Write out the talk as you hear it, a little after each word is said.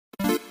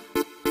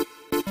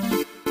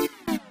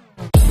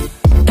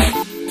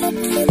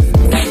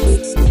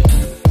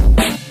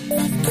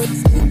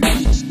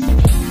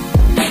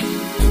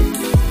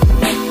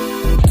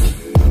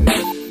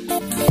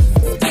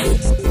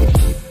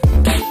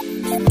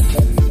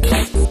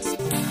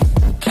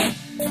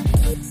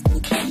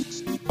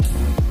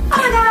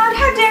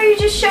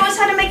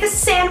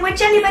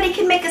anybody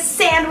can make a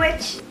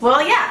sandwich?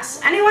 Well,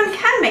 yes, anyone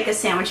can make a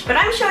sandwich, but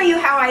I'm showing you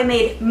how I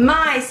made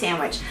my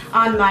sandwich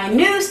on my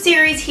new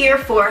series here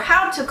for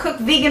How to Cook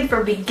Vegan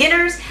for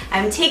Beginners.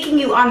 I'm taking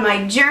you on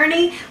my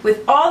journey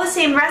with all the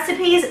same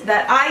recipes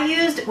that I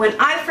used when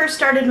I first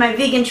started my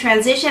vegan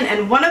transition,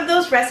 and one of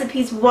those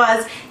recipes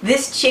was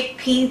this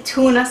chickpea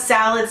tuna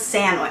salad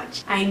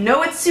sandwich. I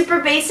know it's super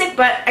basic,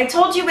 but I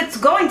told you it's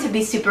going to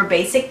be super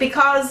basic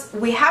because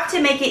we have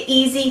to make it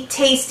easy,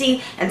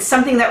 tasty, and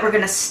something that we're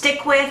going to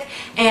stick with.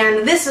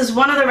 And this is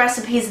one of the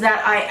recipes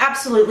that I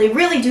absolutely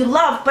really do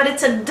love, but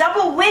it's a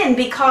double win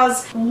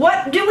because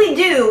what do we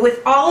do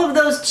with all of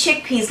those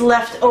chickpeas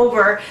left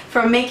over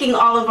from making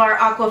all of our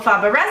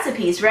aquafaba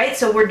recipes, right?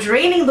 So we're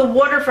draining the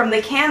water from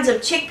the cans of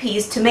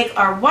chickpeas to make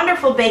our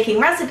wonderful baking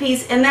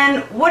recipes, and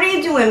then what are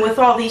you doing with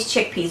all these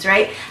chickpeas,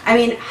 right? I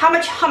mean, how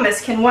much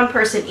hummus can one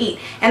person eat?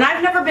 And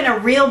I've never been a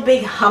real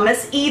big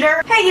hummus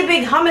eater. Hey, you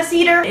big hummus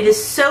eater, it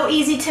is so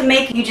easy to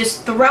make. You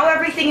just throw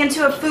everything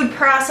into a food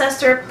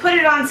processor, put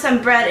it on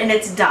some bread, and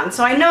it's done.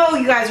 So I know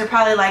you guys are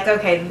probably like,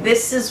 okay,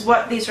 this is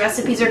what these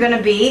recipes are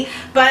gonna be,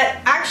 but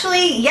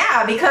actually,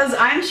 yeah, because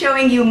I'm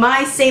showing you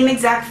my same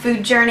exact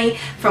food journey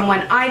from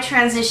when I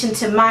transitioned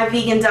to my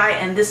vegan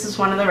diet, and this is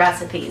one of the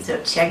recipes,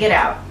 so check it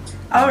out.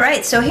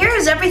 Alright, so here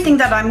is everything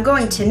that I'm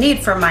going to need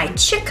for my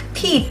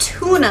chickpea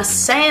tuna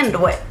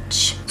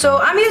sandwich. So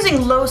I'm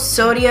using low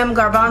sodium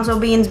garbanzo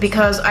beans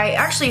because I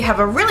actually have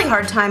a really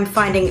hard time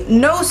finding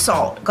no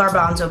salt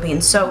garbanzo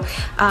beans. So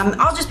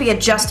I'll just be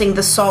adjusting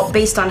the salt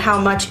based on how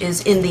much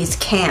is in these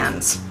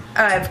cans.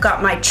 I've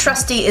got my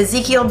trusty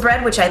Ezekiel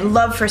bread, which I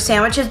love for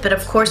sandwiches, but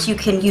of course you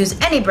can use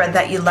any bread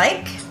that you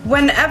like.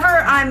 Whenever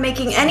I'm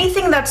making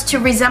anything that's to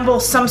resemble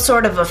some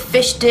sort of a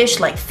fish dish,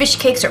 like fish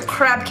cakes or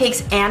crab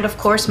cakes, and of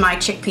course my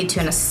chickpea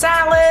tuna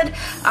salad,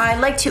 I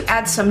like to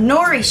add some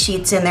nori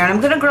sheets in there, and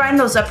I'm going to grind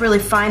those up really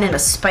fine in a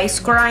spice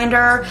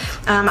grinder.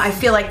 I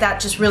feel like that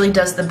just really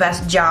does the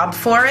best job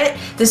for it.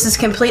 This is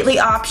completely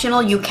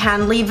optional. You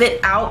can leave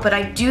it out, but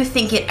I do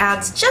think it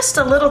adds just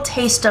a little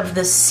taste of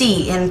the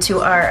sea into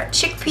our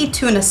chickpea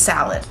tuna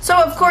salad. So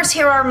of course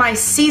here are my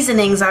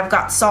seasonings. I've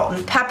got salt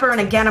and pepper, and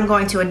again I'm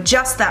going to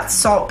adjust that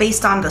salt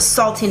based on the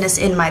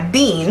saltiness in my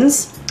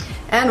beans.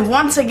 And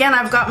once again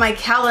I've got my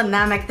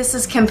kalanamak. This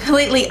is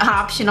completely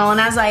optional,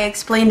 and as I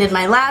explained in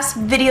my last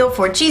video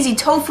for cheesy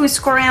tofu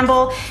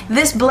scramble,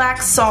 this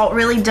black salt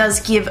really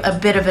does give a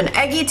bit of an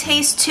eggy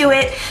taste to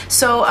it,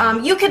 so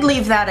you could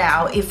leave that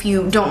out if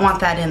you don't want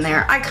that in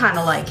there. I kind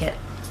of like it.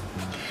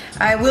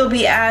 I will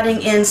be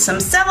adding in some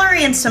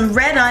celery and some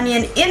red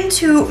onion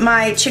into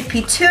my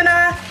chickpea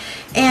tuna,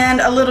 and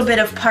a little bit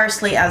of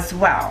parsley as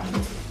well.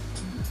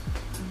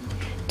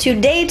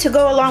 Today, to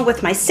go along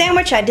with my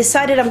sandwich, I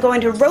decided I'm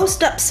going to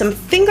roast up some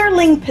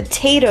fingerling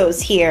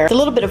potatoes here. A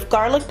little bit of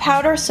garlic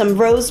powder, some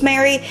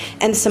rosemary,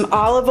 and some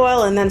olive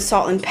oil, and then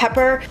salt and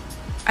pepper.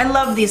 I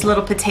love these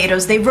little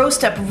potatoes. They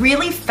roast up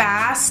really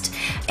fast,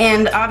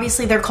 and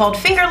obviously they're called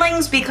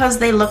fingerlings because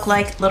they look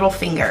like little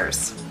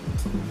fingers.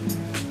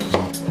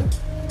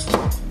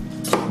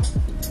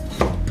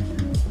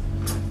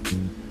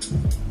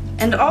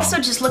 And also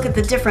just look at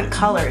the different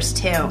colors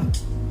too.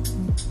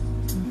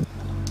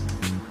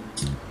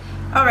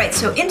 Alright,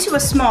 so into a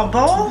small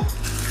bowl,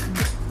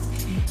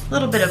 a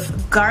little bit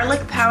of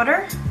garlic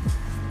powder,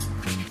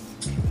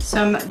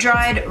 some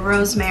dried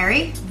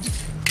rosemary,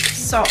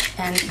 salt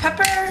and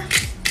pepper.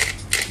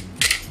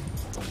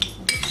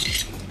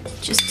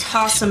 Just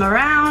toss them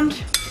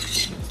around.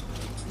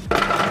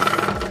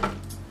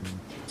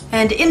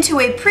 And into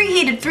a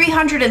preheated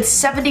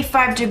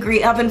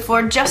 375-degree oven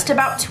for just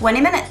about 20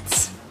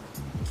 minutes.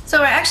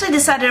 So I actually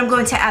decided I'm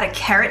going to add a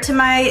carrot to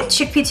my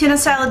chickpea tuna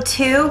salad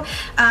too.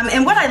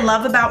 And what I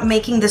love about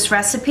making this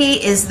recipe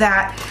is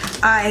that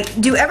I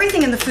do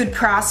everything in the food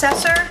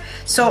processor.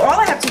 So all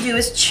I have to do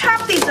is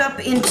chop these up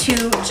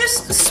into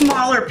just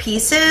smaller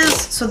pieces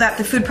so that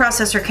the food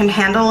processor can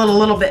handle it a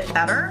little bit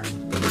better.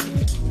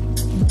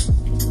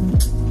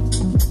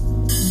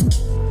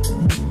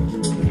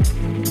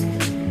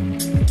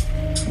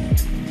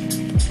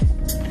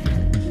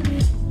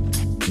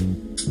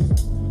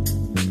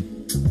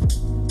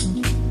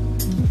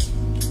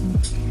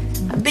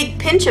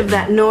 Pinch of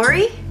that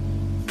nori,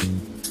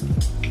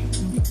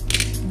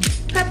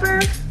 pepper,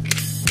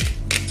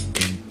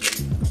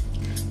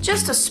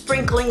 just a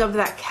sprinkling of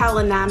that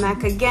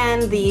kalanamak.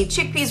 Again, the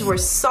chickpeas were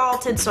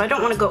salted, so I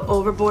don't want to go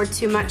overboard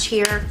too much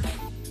here.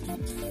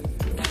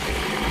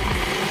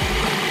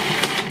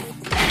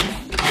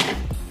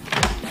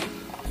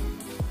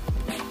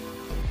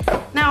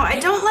 Now, I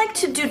don't like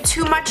to do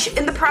too much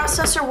in the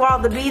processor while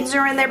the beans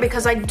are in there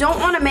because I don't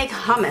want to make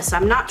hummus.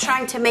 I'm not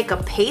trying to make a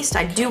paste.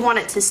 I do want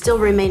it to still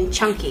remain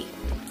chunky.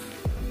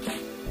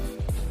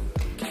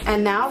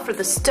 And now for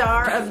the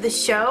star of the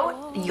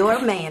show, your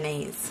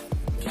mayonnaise.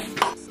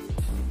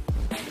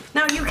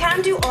 Now you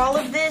can do all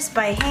of this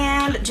by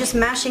hand, just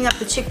mashing up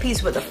the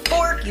chickpeas with a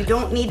fork. You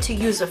don't need to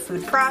use a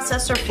food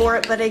processor for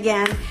it, but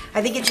again,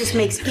 I think it just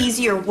makes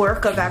easier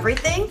work of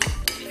everything.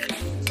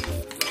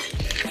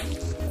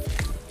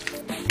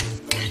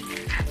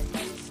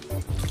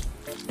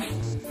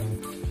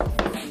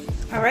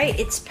 All right,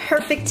 it's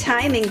perfect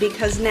timing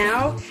because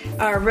now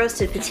our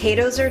roasted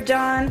potatoes are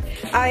done.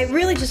 I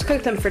really just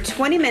cooked them for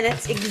 20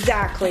 minutes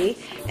exactly,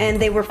 and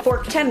they were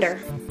fork tender.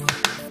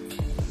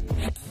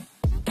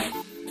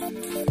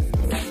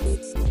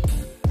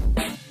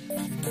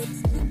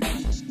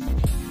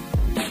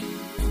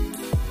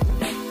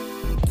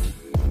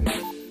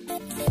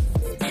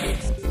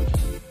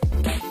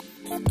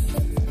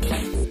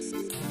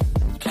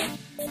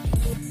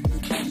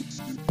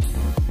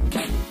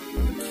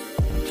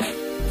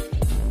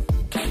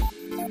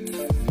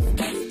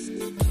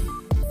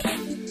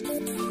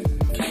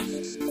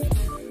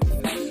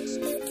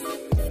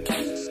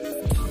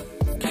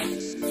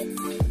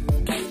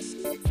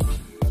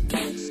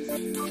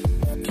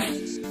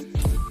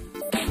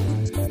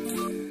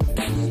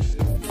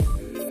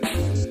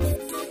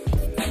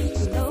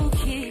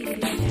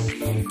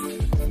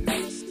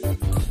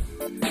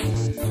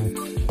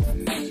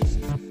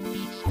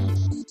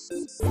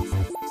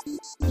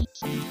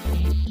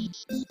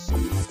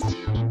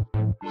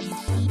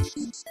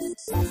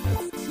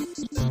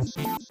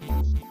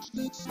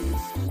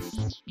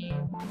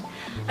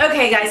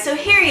 Okay guys, so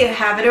here you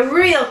have it, a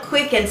real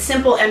quick and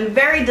simple and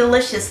very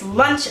delicious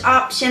lunch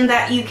option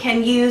that you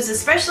can use,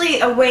 especially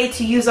a way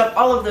to use up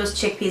all of those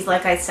chickpeas,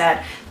 like I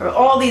said, for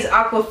all these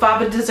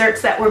aquafaba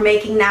desserts that we're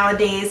making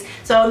nowadays.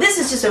 So this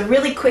is just a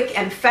really quick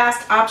and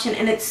fast option,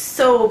 and it's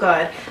so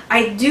good.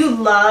 I do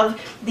love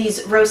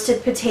these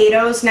roasted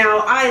potatoes.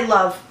 Now, I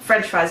love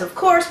French fries, of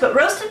course, but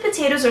roasted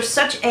potatoes are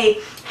such a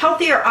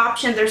healthier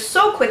option. They're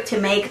so quick to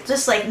make,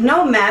 just like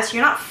no mess.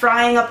 You're not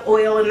frying up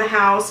oil in the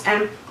house,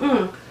 and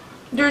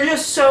they're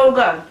just so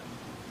good.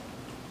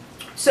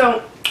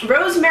 So,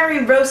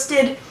 rosemary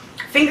roasted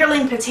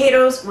fingerling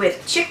potatoes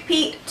with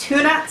chickpea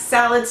tuna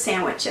salad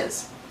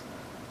sandwiches.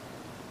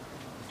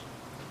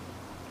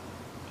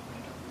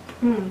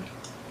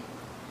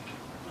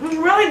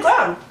 Really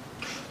good.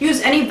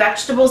 Use any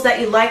vegetables that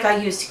you like. I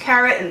used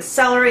carrot and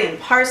celery and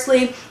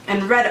parsley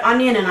and red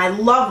onion, and I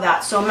love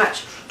that so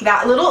much.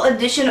 That little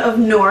addition of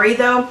nori,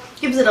 though,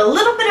 gives it a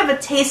little bit of a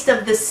taste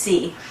of the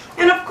sea.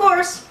 And of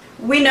course,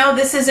 we know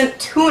this isn't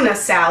tuna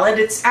salad,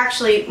 it's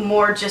actually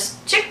more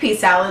just chickpea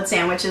salad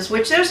sandwiches,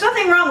 which there's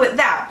nothing wrong with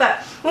that.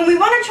 But when we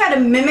want to try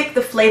to mimic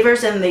the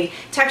flavors and the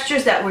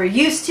textures that we're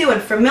used to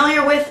and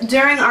familiar with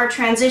during our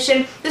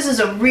transition, this is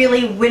a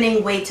really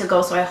winning way to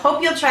go. So I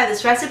hope you'll try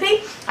this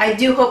recipe. I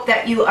do hope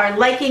that you are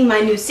liking my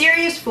new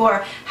series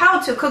for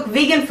how to cook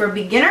vegan for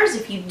beginners.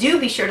 If you do,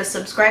 be sure to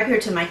subscribe here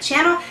to my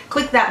channel.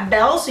 Click that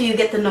bell so you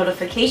get the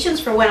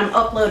notifications for when I'm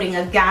uploading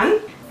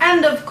again.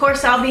 And of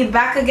course, I'll be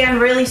back again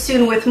really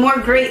soon with more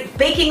great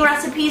baking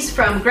recipes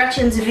from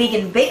Gretchen's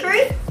Vegan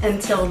Bakery.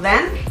 Until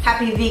then,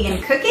 happy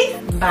vegan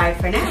cooking. Bye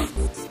for now.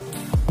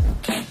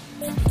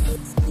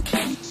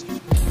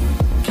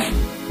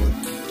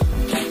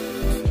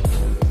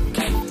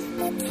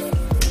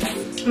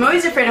 I'm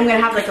always afraid I'm going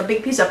to have like a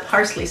big piece of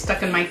parsley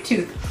stuck in my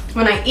tooth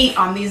when I eat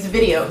on these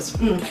videos.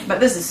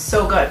 But this is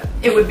so good.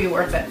 It would be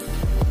worth it.